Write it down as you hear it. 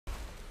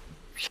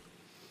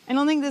I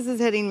don't think this is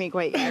hitting me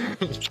quite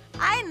yet.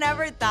 I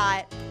never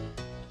thought,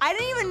 I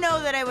didn't even know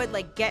that I would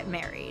like get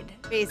married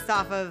based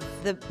off of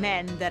the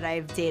men that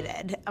I've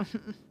dated.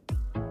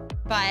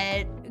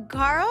 But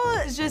Carl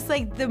is just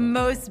like the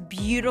most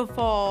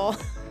beautiful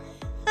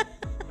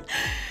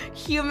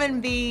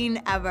human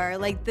being ever,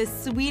 like the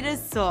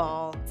sweetest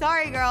soul.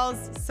 Sorry,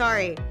 girls,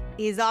 sorry.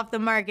 He's off the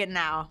market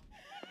now.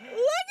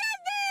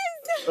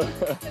 Look at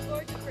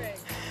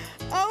this!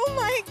 Oh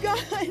my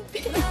God.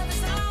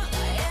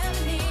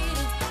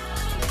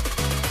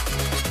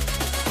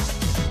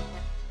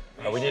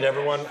 We need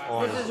everyone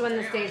on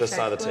this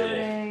side of the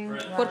table.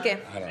 ¿Por qué?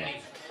 I don't know.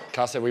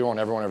 Cal said we want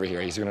everyone over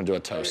here. He's gonna do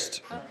a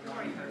toast.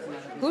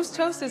 Whose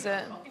toast is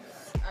it?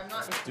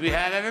 Do we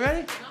have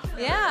everybody?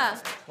 Yeah.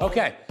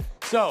 Okay,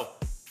 so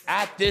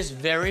at this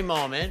very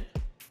moment,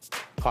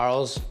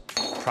 Carl's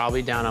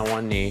probably down on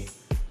one knee,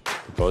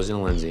 proposing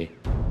to Lindsay.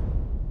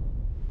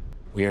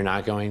 We are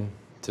not going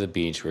to the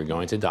beach. We're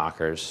going to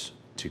Dockers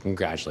to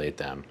congratulate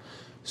them.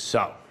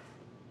 So,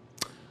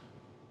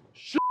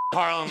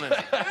 Carl and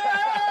Lindsay.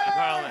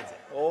 Carl and Lindsay.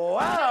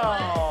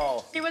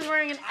 Wow. She was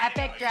wearing an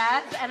epic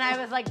dress, and I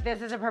was like,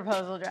 this is a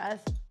proposal dress.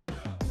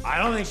 I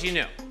don't think she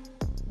knew,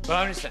 but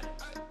I'm just saying,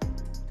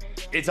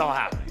 it's all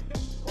happening.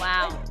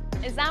 Wow.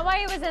 Is that why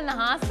he was in the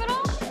hospital?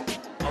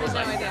 I was no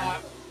idea.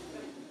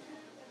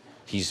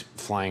 He's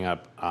flying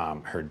up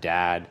her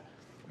dad,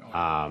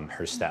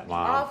 her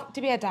stepmom.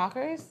 To be at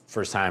Dockers?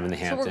 First time in the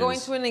Hamptons. So we're going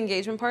to an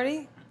engagement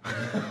party?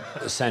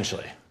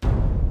 Essentially.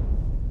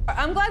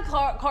 I'm glad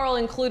Carl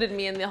included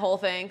me in the whole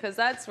thing, because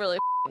that's really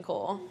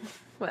cool.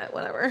 But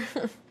whatever.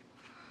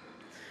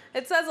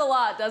 It says a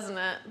lot, doesn't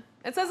it?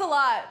 It says a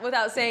lot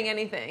without saying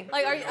anything.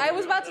 Like, I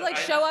was about to like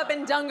show up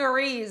in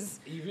dungarees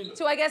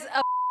to, I guess,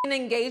 a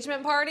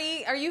engagement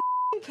party. Are you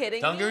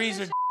kidding Dungarees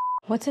me? are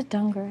What's a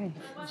dungaree?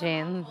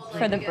 Jeans.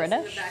 For the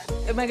British?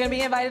 Am I gonna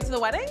be invited to the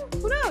wedding?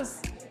 Who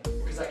knows?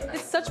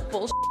 It's such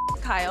bullshit,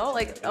 Kyle.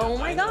 Like, oh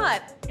my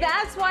God.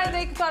 That's why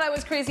they thought I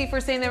was crazy for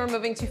saying they were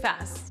moving too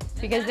fast.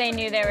 Because they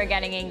knew they were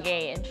getting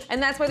engaged.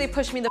 And that's why they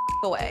pushed me the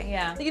away.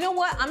 Yeah. You know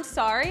what? I'm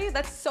sorry.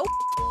 That's so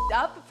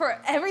up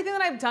for everything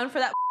that I've done for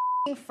that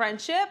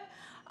friendship.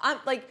 I'm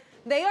like,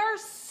 they are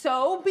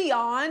so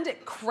beyond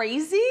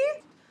crazy.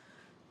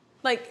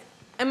 Like,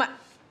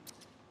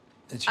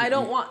 I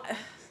don't want.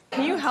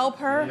 Can you help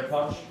her?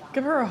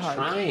 Give her a hug.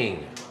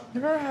 trying.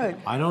 Give her a hug.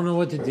 I don't know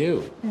what to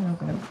do.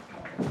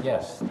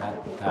 Yes,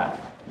 that.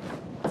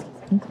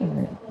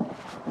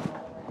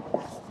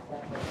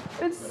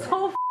 It's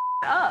so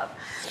up.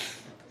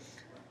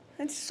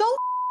 It's so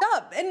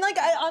up. And like,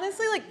 I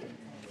honestly, like,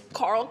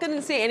 Carl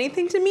couldn't say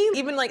anything to me.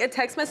 Even like a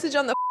text message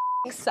on the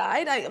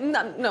side. I'm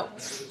not, no.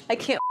 I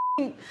can't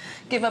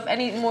give up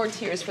any more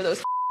tears for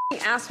those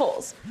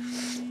assholes.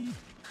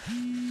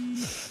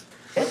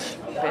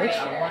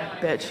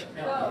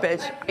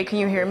 Bitch. Hey, can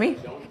you hear me?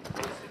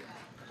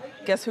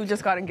 Guess who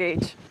just got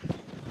engaged?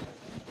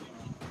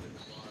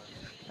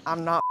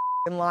 I'm not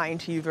lying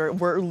to you.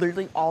 We're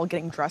literally all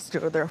getting dressed to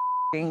go to their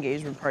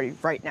engagement party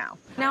right now.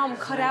 Now I'm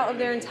cut out of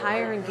their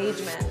entire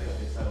engagement.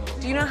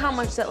 Do you know how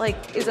much that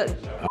like is a?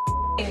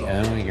 I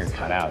don't think you're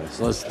cut out.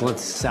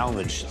 Let's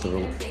salvage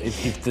the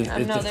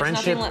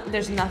friendship.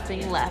 There's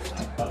nothing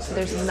left.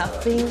 There's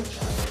nothing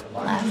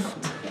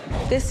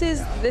left. This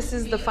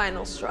is the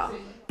final straw.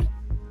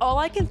 All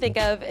I can think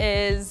of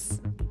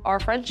is our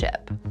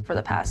friendship for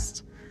the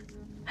past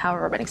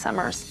however many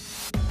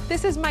summers.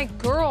 This is my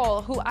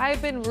girl who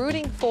I've been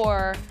rooting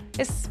for,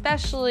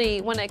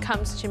 especially when it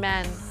comes to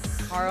men.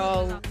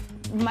 Carl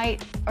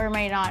might or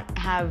might not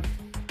have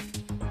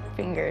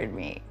fingered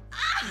me.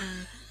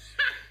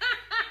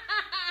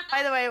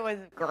 By the way, it was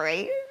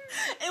great.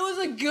 It was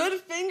a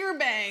good finger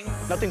bang.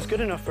 Nothing's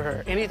good enough for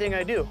her. Anything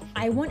I do.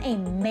 I want a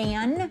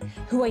man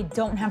who I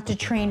don't have to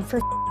train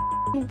for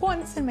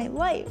once in my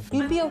life.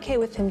 You'd be okay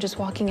with him just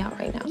walking out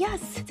right now?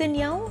 Yes,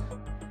 Danielle.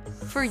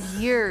 For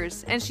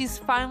years, and she's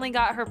finally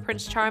got her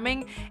Prince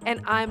Charming,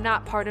 and I'm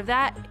not part of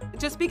that.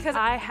 Just because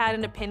I had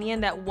an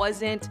opinion that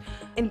wasn't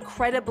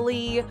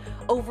incredibly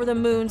over the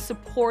moon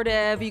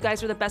supportive, you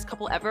guys are the best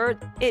couple ever,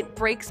 it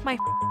breaks my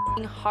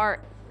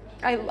heart.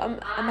 I'm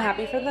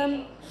happy for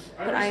them,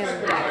 but I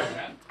am dead.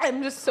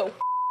 I'm just so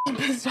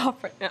pissed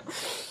off right now.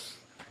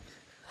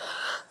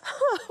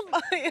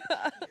 Maya.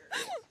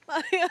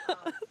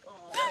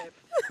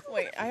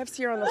 Wait, I have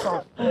Sierra on the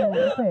phone.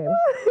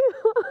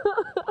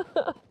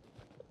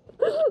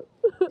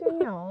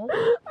 Danielle.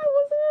 I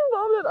wasn't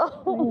involved at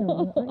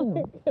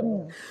all.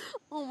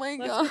 Oh my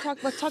God.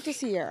 Let's talk to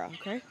Sierra,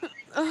 okay?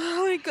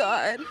 Oh my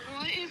God.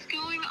 What is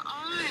going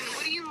on?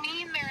 What do you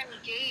mean they're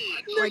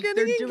engaged? They're Like,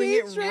 getting they're doing it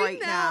engaged right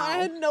now. I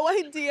had no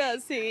idea,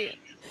 see.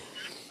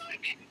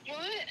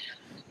 What?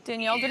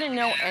 Danielle didn't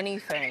know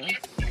anything.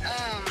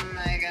 Oh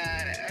my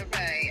God.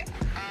 Okay.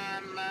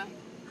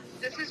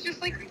 This is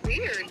just like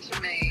weird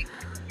to me.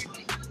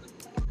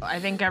 I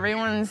think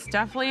everyone's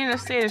definitely in a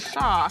state of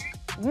shock.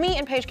 Me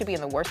and Paige could be in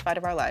the worst fight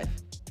of our life.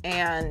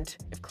 And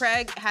if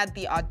Craig had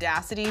the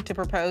audacity to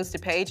propose to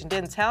Paige and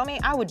didn't tell me,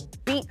 I would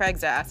beat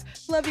Craig's ass.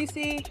 Love you,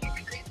 C.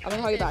 I'm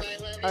gonna call you back.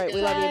 All right,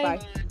 we love you, bye.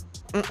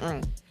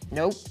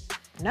 Nope.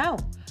 No.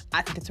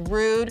 I think it's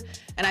rude,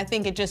 and I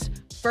think it just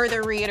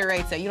further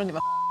reiterates that you don't give a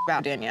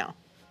about Danielle.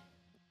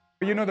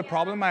 You know, the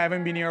problem, I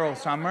haven't been here all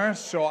summer,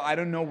 so I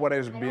don't know what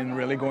has been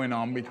really going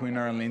on between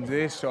her and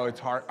Lindsay, so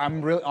it's hard.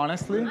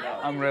 Honestly,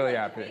 I'm really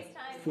happy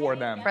for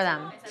them. For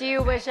them. Do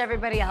you wish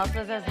everybody else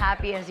was as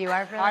happy as you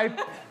are for them?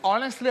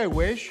 Honestly, I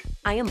wish.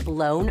 I am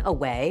blown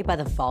away by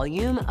the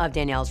volume of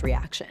Danielle's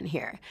reaction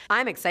here.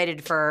 I'm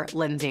excited for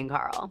Lindsay and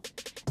Carl.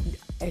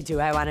 Do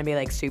I want to be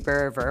like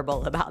super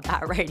verbal about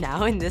that right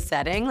now in this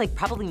setting? Like,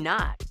 probably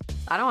not.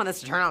 I don't want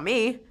this to turn on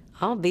me.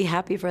 I'll be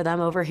happy for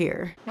them over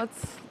here.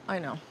 I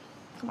know.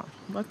 Come on,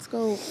 let's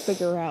go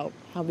figure out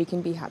how we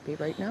can be happy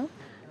right now.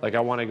 Like, I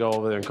want to go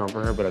over there and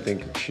comfort her, but I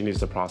think she needs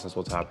to process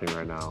what's happening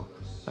right now,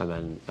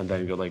 and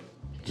then go like.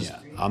 Yeah,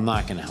 I'm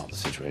not gonna help the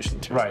situation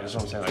too. Right, that's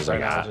what I'm saying. Like, right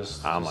now,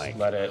 just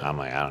let it. I'm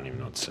like, I don't even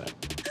know what to say.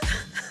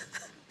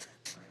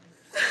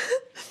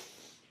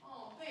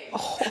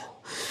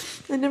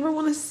 I never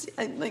want to see,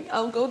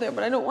 I'll go there,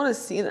 but I don't want to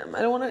see them.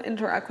 I don't want to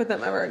interact with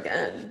them ever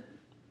again.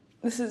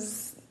 This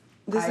is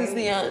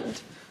the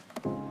end.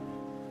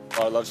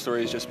 Our love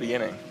story is just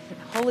beginning.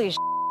 Holy sh**.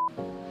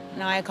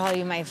 Now I call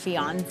you my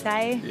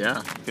fiance.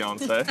 Yeah,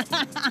 fiance.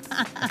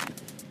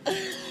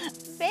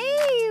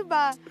 Babe,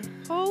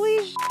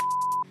 holy sh**.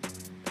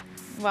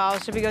 Well,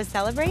 should we go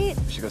celebrate?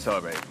 We should go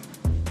celebrate.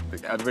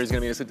 Everybody's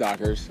gonna meet us at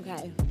Dockers.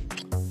 Okay.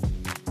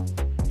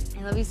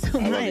 I love you so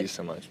much. I love you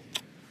so much.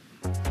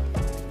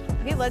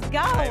 Okay, let's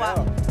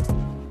go.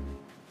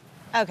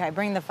 Okay,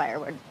 bring the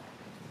firewood.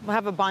 We'll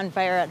have a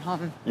bonfire at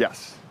home.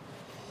 Yes.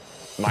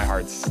 My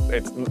heart's,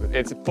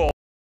 it's full